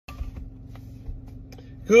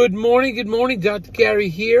Good morning, Dr. Gary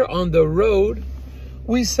here on the road.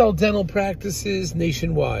 We sell dental practices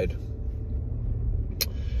nationwide.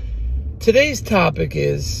 Today's topic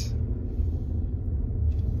is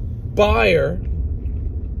buyer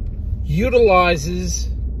utilizes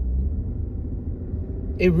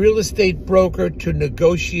a real estate broker to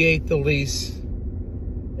negotiate the lease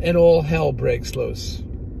and all hell breaks loose.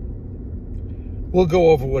 We'll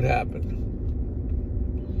go over what happened.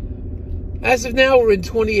 As of now, we're in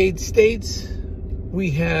 28 states. We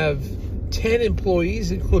have 10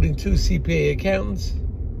 employees, including 2 CPA accountants.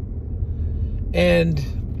 And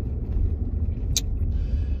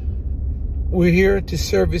we're here to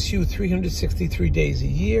service you 363 days a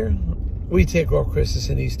year. We take off Christmas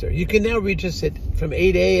and Easter. You can now reach us from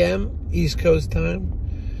 8 a.m. East Coast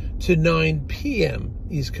time to 9 p.m.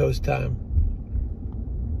 East Coast time.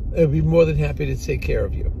 I'll be more than happy to take care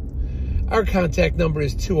of you. Our contact number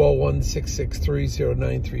is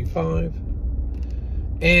 201-663-0935.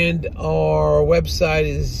 And our website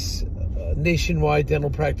is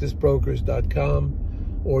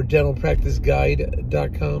nationwidedentalpracticebrokers.com or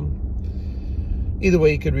dentalpracticeguide.com. Either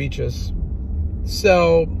way, you could reach us.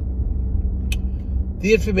 So,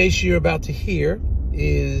 the information you're about to hear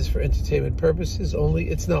is for entertainment purposes only.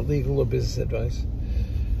 It's not legal or business advice.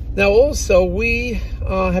 Now, also, we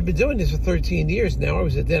have been doing this for 13 years now. I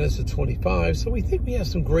was a dentist for 25, so we think we have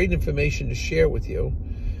some great information to share with you,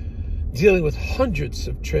 dealing with hundreds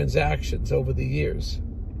of transactions over the years.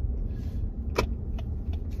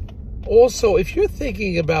 Also, if you're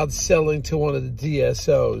thinking about selling to one of the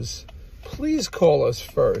DSOs, please call us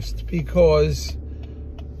first, because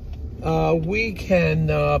we can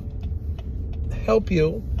help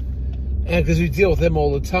you. And because we deal with them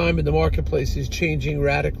all the time, and the marketplace is changing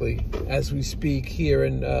radically as we speak here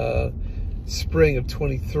in spring of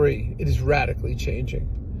 23. It is radically changing.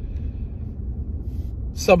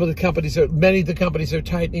 Many of the companies are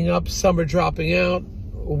tightening up. Some are dropping out.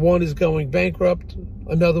 One is going bankrupt.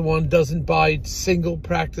 Another one doesn't buy single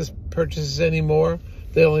practice purchases anymore.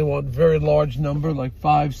 They only want very large number, like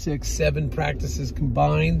 5, 6, 7 practices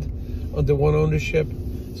combined under one ownership.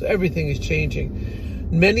 So everything is changing.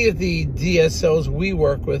 Many of the DSOs we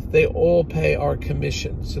work with, they all pay our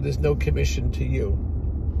commission, so there's no commission to you.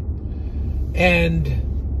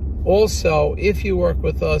 And also, if you work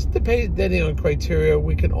with us, depending on criteria,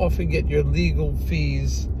 we can often get your legal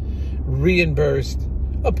fees reimbursed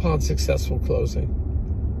upon successful closing,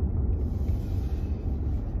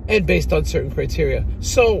 and based on certain criteria.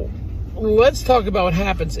 So let's talk about what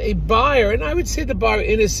happens. A buyer, and I would say the buyer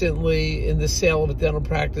innocently in the sale of a dental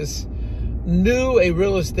practice, knew a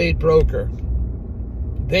real estate broker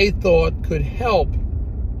they thought could help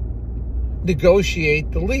negotiate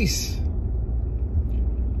the lease.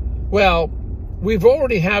 Well, we've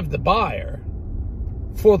already have the buyer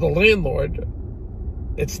for the landlord.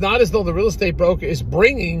 It's not as though the real estate broker is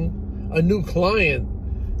bringing a new client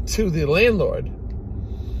to the landlord.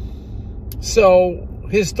 So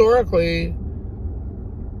historically,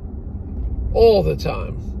 all the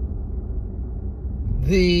time,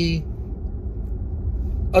 the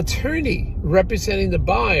attorney representing the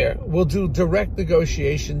buyer will do direct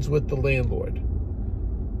negotiations with the landlord.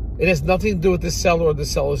 It has nothing to do with the seller or the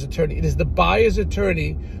seller's attorney. It is the buyer's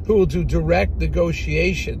attorney who will do direct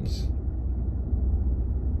negotiations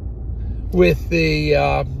with the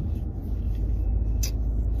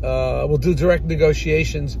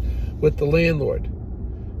landlord.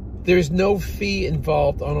 There is no fee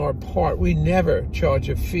involved on our part. We never charge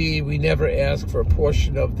a fee. We never ask for a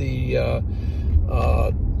portion of the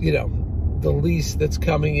the lease that's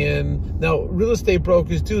coming in. Now, real estate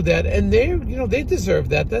brokers do that, and they deserve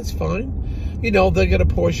that. That's fine. They get a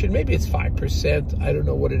portion. Maybe it's 5%. I don't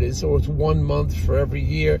know what it is. Or it's 1 month for every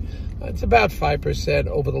year. It's about 5%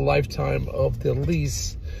 over the lifetime of the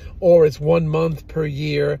lease, or it's 1 month per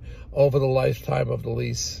year over the lifetime of the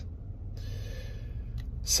lease.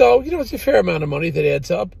 So, it's a fair amount of money that adds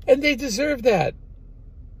up, and they deserve that.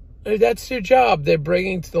 That's their job. They're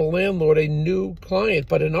bringing to the landlord a new client.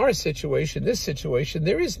 But in our situation, this situation,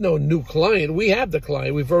 there is no new client. We have the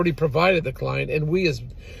client. We've already provided the client. And we as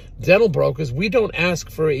dental brokers, we don't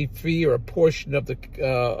ask for a fee or a portion of the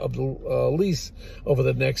lease over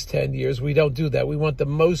the next 10 years. We don't do that. We want the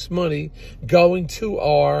most money going to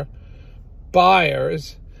our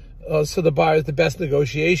buyers, so the buyer's the best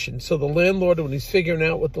negotiation. So the landlord, when he's figuring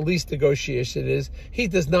out what the lease negotiation is, he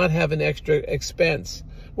does not have an extra expense.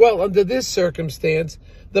 Well, under this circumstance,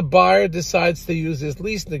 the buyer decides to use his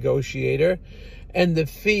lease negotiator, and the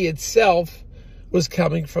fee itself was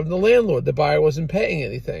coming from the landlord. The buyer wasn't paying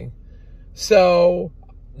anything. So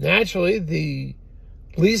naturally, the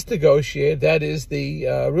lease negotiator, that is the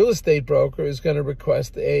real estate broker, is going to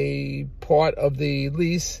request a part of the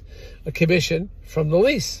lease, a commission from the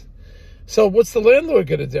lease. So what's the landlord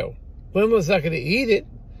going to do? Landlord's not going to eat it.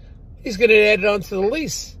 He's going to add it onto the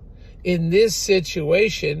lease. In this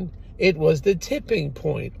situation, it was the tipping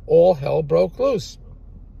point. All hell broke loose.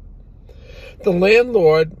 The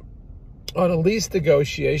landlord, on a lease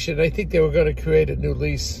negotiation, I think they were going to create a new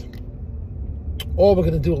lease. Or we're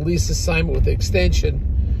going to do a lease assignment with the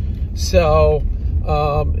extension. So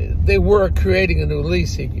they were creating a new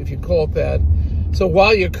lease, if you call it that. So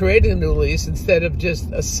while you're creating a new lease, instead of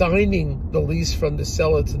just assigning the lease from the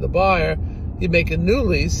seller to the buyer, you make a new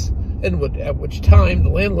lease, and at which time the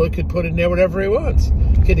landlord could put in there whatever he wants,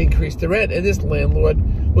 could increase the rent. And this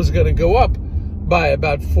landlord was going to go up by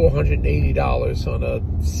about $480 on a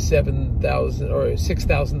 $7,000 or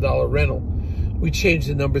 $6,000 rental. We changed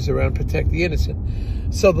the numbers around, protect the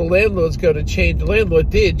innocent. So the landlord's going to change. The landlord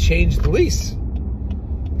did change the lease,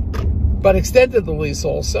 but extended the lease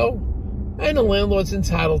also. And the landlord's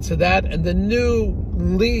entitled to that. And the new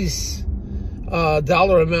lease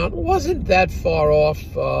dollar amount wasn't that far off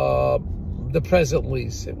the present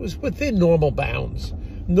lease. It was within normal bounds,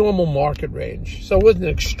 normal market range. So it wasn't an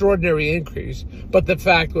extraordinary increase. But the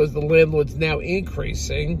fact was the landlord's now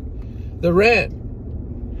increasing the rent.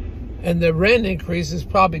 And the rent increase is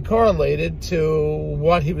probably correlated to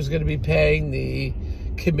what he was going to be paying the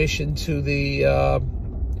commission to the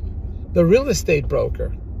real estate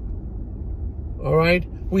broker. All right?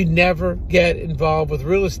 We never get involved with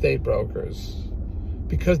real estate brokers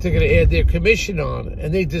because they're going to add their commission on.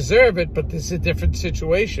 And they deserve it, but this is a different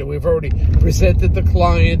situation. We've already presented the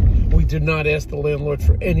client. We do not ask the landlord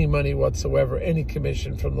for any money whatsoever, any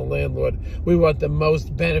commission from the landlord. We want the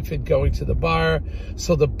most benefit going to the buyer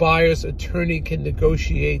so the buyer's attorney can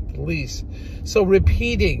negotiate the lease. So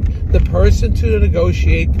repeating, the person to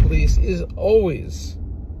negotiate the lease is always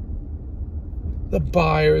the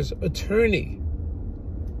buyer's attorney.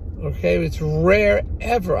 Okay, it's rare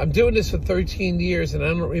ever. I'm doing this for 13 years, and I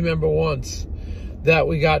don't remember once that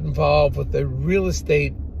we got involved with the real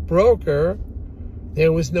estate broker.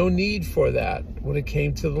 There was no need for that when it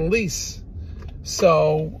came to the lease.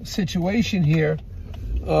 So, situation here,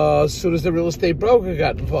 as soon as the real estate broker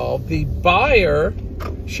got involved, the buyer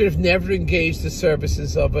should have never engaged the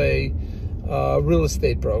services of a real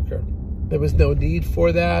estate broker. There was no need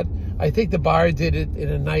for that. I think the buyer did it in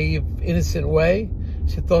a naive, innocent way.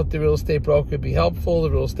 She thought the real estate broker would be helpful. The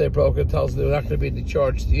real estate broker tells them they're not going to be any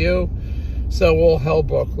charge to you. So all hell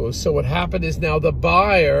broke loose. So what happened is now the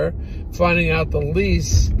buyer, finding out the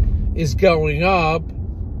lease is going up,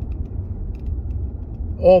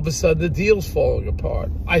 all of a sudden the deal's falling apart.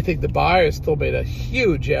 I think the buyer still made a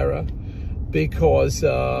huge error because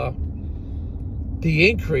the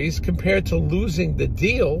increase compared to losing the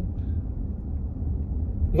deal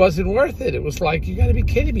wasn't worth it. It was like, you got to be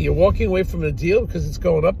kidding me. You're walking away from a deal because it's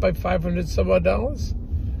going up by $500 some odd dollars.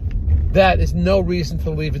 That is no reason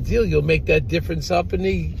to leave a deal. You'll make that difference up in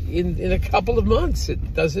a couple of months.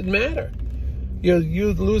 It doesn't matter.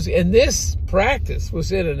 You lose. And this practice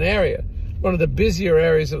was in an area, one of the busier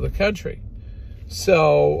areas of the country.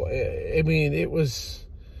 So, I mean, it was,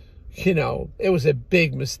 it was a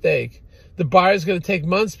big mistake. The buyer's going to take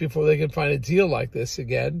months before they can find a deal like this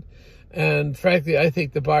again. And frankly, I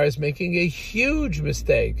think the buyer is making a huge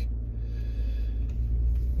mistake.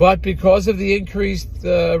 But because of the increased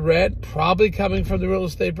rent, probably coming from the real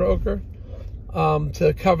estate broker,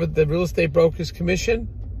 to cover the real estate broker's commission,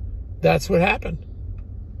 that's what happened.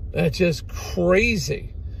 That's just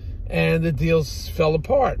crazy. And the deals fell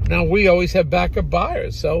apart. Now, we always have backup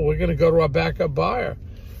buyers, so we're going to go to our backup buyer.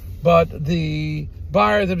 But the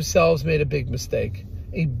buyer themselves made a big mistake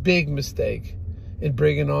in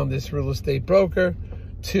bringing on this real estate broker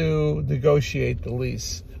to negotiate the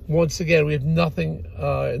lease. Once again, we have nothing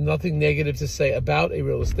negative to say about a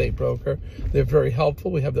real estate broker. They're very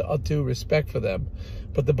helpful. We have the due respect for them.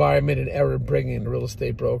 But the buyer made an error bringing the real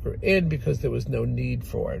estate broker in because there was no need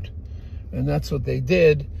for it. And that's what they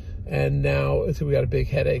did. And now we got a big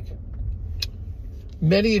headache.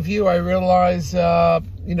 Many of you, I realize,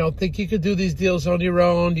 think you could do these deals on your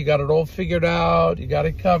own. You got it all figured out. You got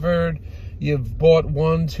it covered. You've bought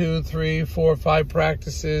 1, 2, 3, 4, 5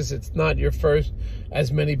 practices. It's not your first,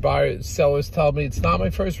 as many sellers tell me, it's not my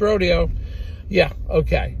first rodeo. Yeah,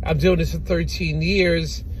 okay. I'm doing this for 13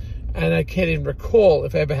 years, and I can't even recall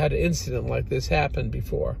if I ever had an incident like this happen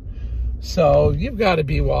before. So you've got to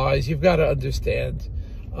be wise. You've got to understand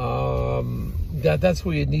that's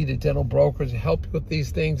where you need a dental broker to help you with these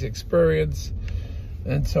things, experience,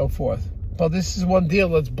 and so forth. But this is one deal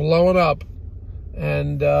that's blowing up.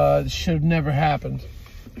 And should have never happened.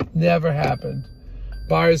 Never happened.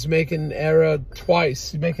 Buyers making an error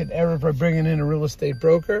twice. You make an error by bringing in a real estate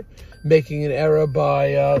broker, making an error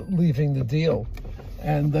by leaving the deal.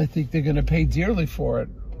 And I think they're going to pay dearly for it.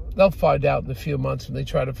 They'll find out in a few months when they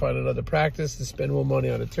try to find another practice and spend more money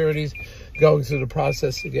on attorneys, going through the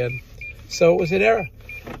process again. So it was an error.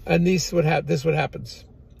 And this is what happens.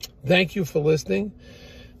 Thank you for listening.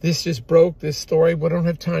 This just broke, this story. We don't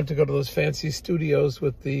have time to go to those fancy studios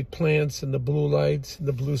with the plants and the blue lights and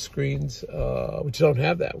the blue screens. We don't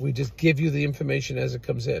have that. We just give you the information as it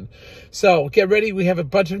comes in. So get ready. We have a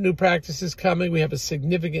bunch of new practices coming. We have a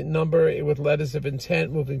significant number with letters of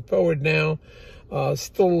intent moving forward now.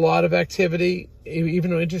 Still a lot of activity. Even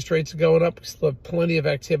though interest rates are going up, we still have plenty of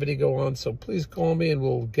activity go on. So please call me and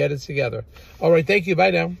we'll get it together. All right. Thank you. Bye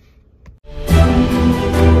now.